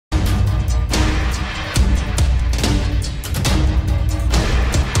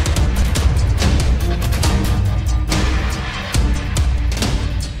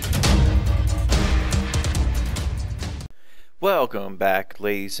Welcome back,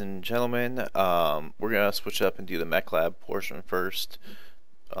 ladies and gentlemen. We're gonna switch up and do the Mechlab portion first.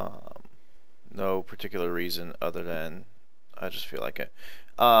 Um, no particular reason other than I just feel like it.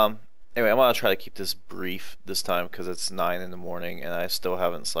 Anyway, I'm gonna try to keep this brief this time because it's 9 in the morning and I still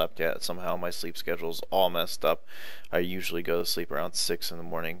haven't slept yet. Somehow my sleep schedule's all messed up. I usually go to sleep around 6 in the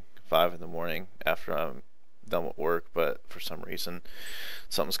morning, 5 in the morning after I'm done with work, but for some reason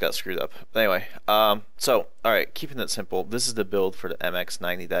something's got screwed up. Anyway, alright, keeping it simple, this is the build for the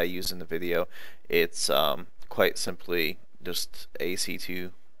MX90 that I used in the video. It's quite simply just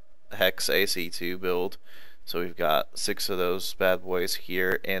AC2, hex AC2 build. So we've got 6 of those bad boys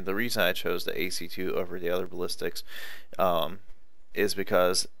here, and the reason I chose the AC2 over the other ballistics is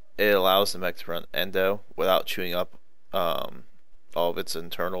because it allows the mech to run endo without chewing up all of its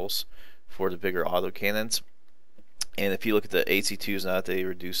internals for the bigger autocannons. And if you look at the AC2s now that they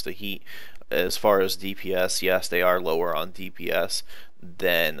reduce the heat, as far as DPS, yes, they are lower on DPS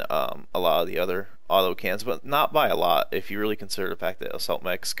than a lot of the other auto cans, but not by a lot. If you really consider the fact that assault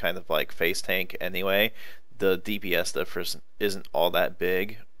mech's kind of like face tank anyway, the DPS difference isn't all that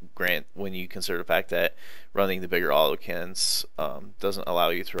big. Grant, when you consider the fact that running the bigger auto cannons doesn't allow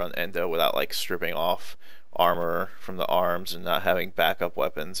you to run endo without like stripping off armor from the arms and not having backup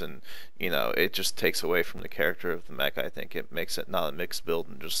weapons, and it just takes away from the character of the mech. I think it makes it not a mixed build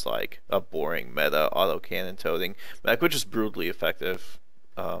and just like a boring meta autocannon toting mech, which is brutally effective,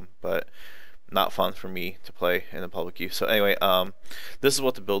 but not fun for me to play in the public use. So anyway, this is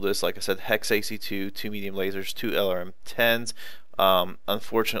what the build is. Like I said, hex AC2, 2 medium lasers, 2 LRM10s.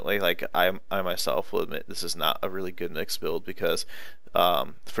 Unfortunately, like I myself will admit, this is not a really good mixed build because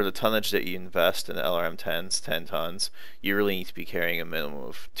for the tonnage that you invest in the LRM10s, 10 tons, you really need to be carrying a minimum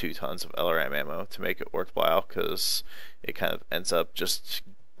of 2 tons of LRM ammo to make it worthwhile, because it kind of ends up just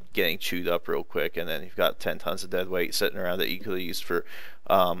getting chewed up real quick, and then you've got 10 tons of dead weight sitting around that you could have used for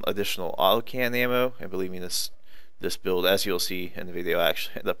additional autocannon ammo. And believe me, this build, as you'll see in the video, I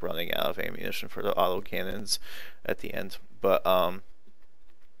actually end up running out of ammunition for the autocannons at the end. But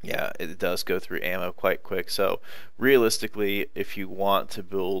yeah, it does go through ammo quite quick. So realistically, if you want to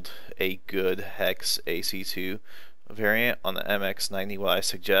build a good hex AC2 variant on the MX90, what I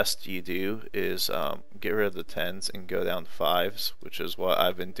suggest you do is get rid of the 10s and go down to 5s, which is what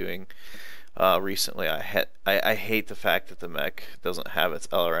I've been doing recently. I hate the fact that the mech doesn't have its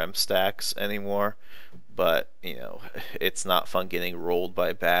LRM stacks anymore, but it's not fun getting rolled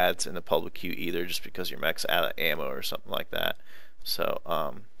by bads in the public queue either, just because your mech's out of ammo or something like that. So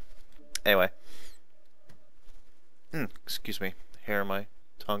anyway, excuse me, hair on my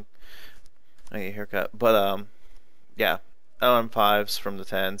tongue, I need a haircut. But yeah, LM5s from the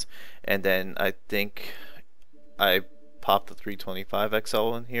 10s, and then I think I popped the 325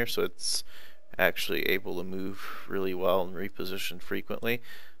 XL in here, so it's actually able to move really well and reposition frequently.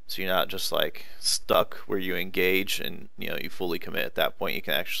 So you're not just like stuck where you engage and you fully commit. At that point, you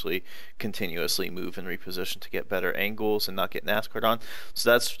can actually continuously move and reposition to get better angles and not get NASCAR'd on.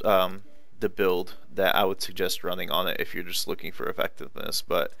 So that's the build that I would suggest running on it if you're just looking for effectiveness.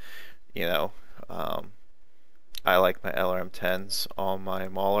 But I like my LRM10s on my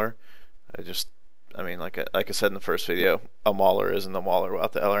Mauler. I mean, like I said in the first video, a Mauler isn't a Mauler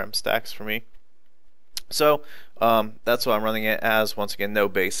without the LRM stacks for me. So that's what I'm running it as. Once again, no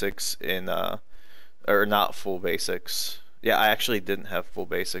basics in, or not full basics. Yeah, I actually didn't have full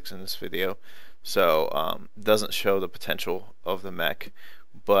basics in this video, so doesn't show the potential of the mech.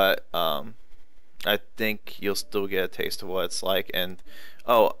 But I think you'll still get a taste of what it's like. And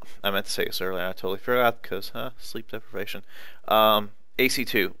oh, I meant to say this earlier, I totally forgot because sleep deprivation.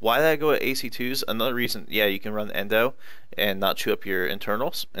 AC2. Why did I go with AC2s? Another reason, yeah, you can run endo and not chew up your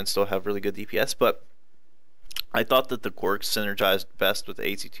internals and still have really good DPS, but I thought that the quirks synergized best with the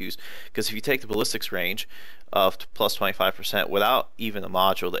AC2s, because if you take the ballistics range of plus 25% without even a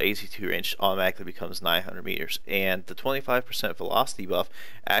module, the AC2 range automatically becomes 900 meters, and the 25% velocity buff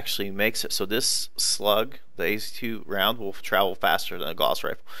actually makes it so this slug, the AC2 round, will travel faster than a Gauss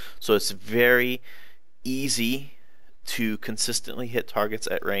rifle. So it's very easy to consistently hit targets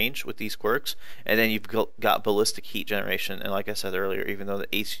at range with these quirks. And then you've got ballistic heat generation, and like I said earlier, even though the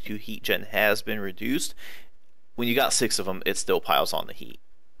AC2 heat gen has been reduced, when you got 6 of them, it still piles on the heat.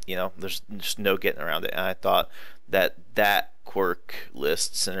 There's just no getting around it. And I thought that quirk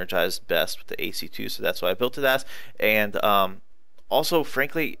list synergized best with the AC2, so that's why I built it as. And also,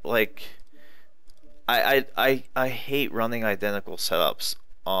 frankly, like I hate running identical setups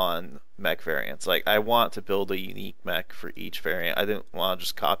on mech variants. Like, I want to build a unique mech for each variant. I didn't want to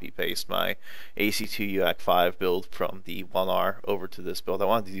just copy paste my AC2 UAC 5 build from the 1R over to this build. I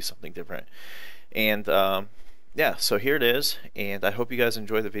wanted to do something different. And yeah, so here it is, and I hope you guys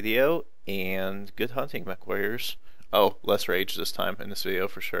enjoy the video, and good hunting, mech warriors. Oh, less rage this time in this video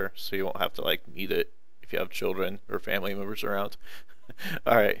for sure, so you won't have to like mute it if you have children or family members around.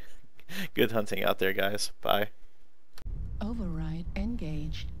 Alright, good hunting out there, guys. Bye. Override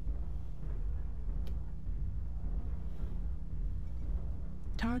engaged.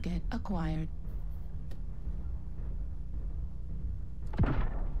 Target acquired.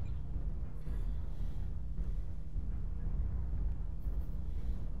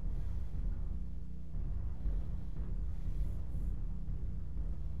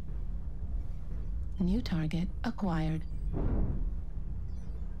 New target acquired.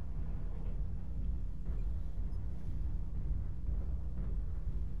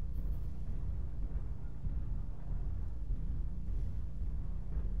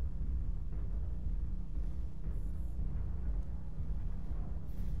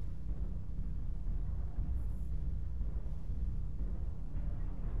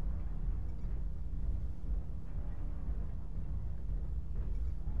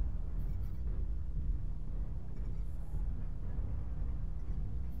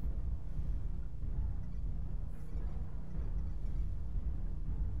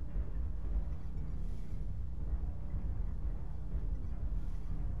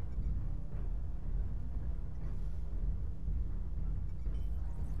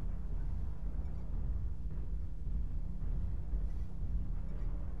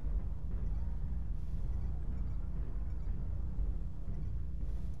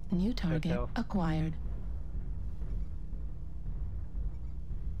 New target acquired.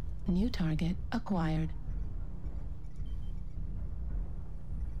 New target acquired.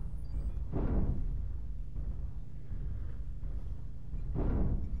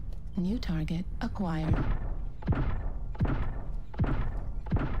 New target acquired.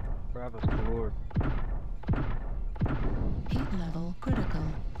 Bravo's forward. Heat level critical.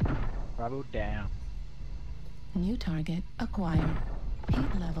 Bravo down. New target acquired.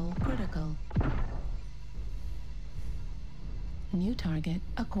 Heat level critical. New target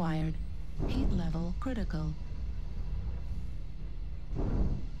acquired. Heat level critical.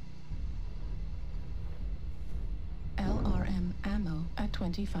 LRM ammo at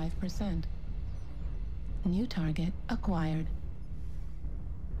 25%. New target acquired.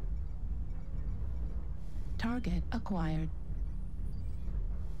 Target acquired.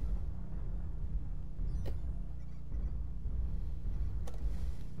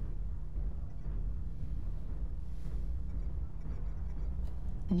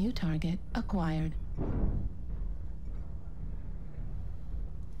 New target acquired.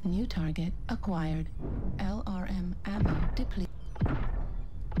 New target acquired. LRM ammo depleted.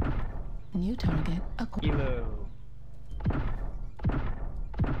 New target acquired. Kilo.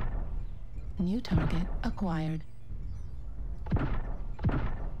 New target acquired.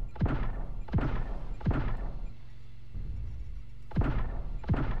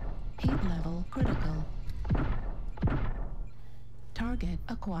 Heat level critical. Target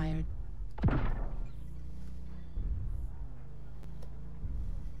acquired.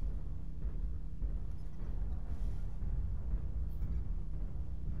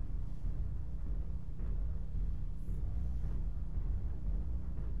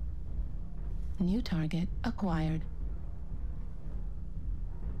 New target acquired.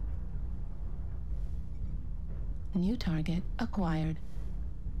 New target acquired.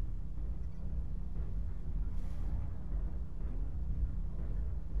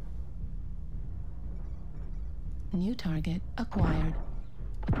 New target acquired.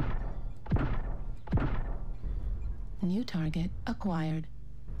 New target acquired.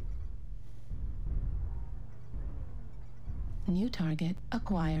 New target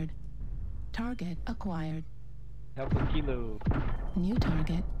acquired. Target acquired. Help with Kilo. New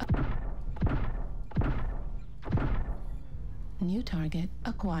target. New target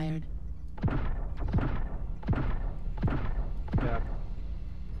acquired. Job.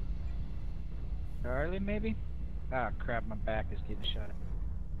 Charlie, maybe? Ah, crap, my back is getting shot.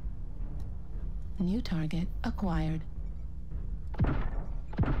 New target acquired.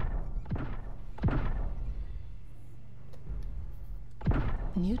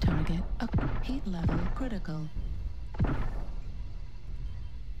 New target heat level critical.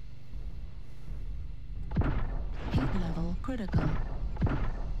 Heat level critical.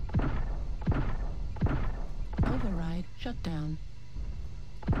 Override shutdown.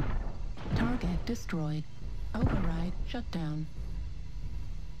 Target destroyed. Override shutdown.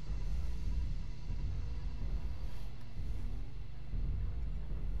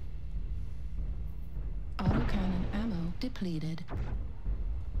 Autocannon ammo depleted.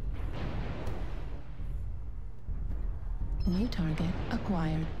 New target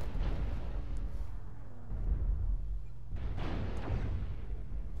acquired.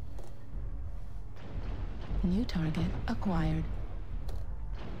 New target acquired.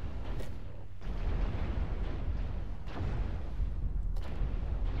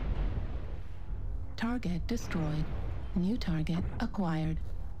 Target destroyed. New target acquired.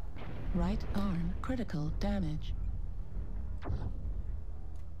 Right arm critical damage.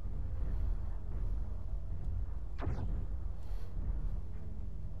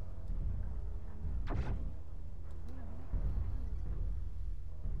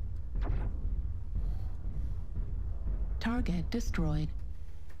 Target destroyed.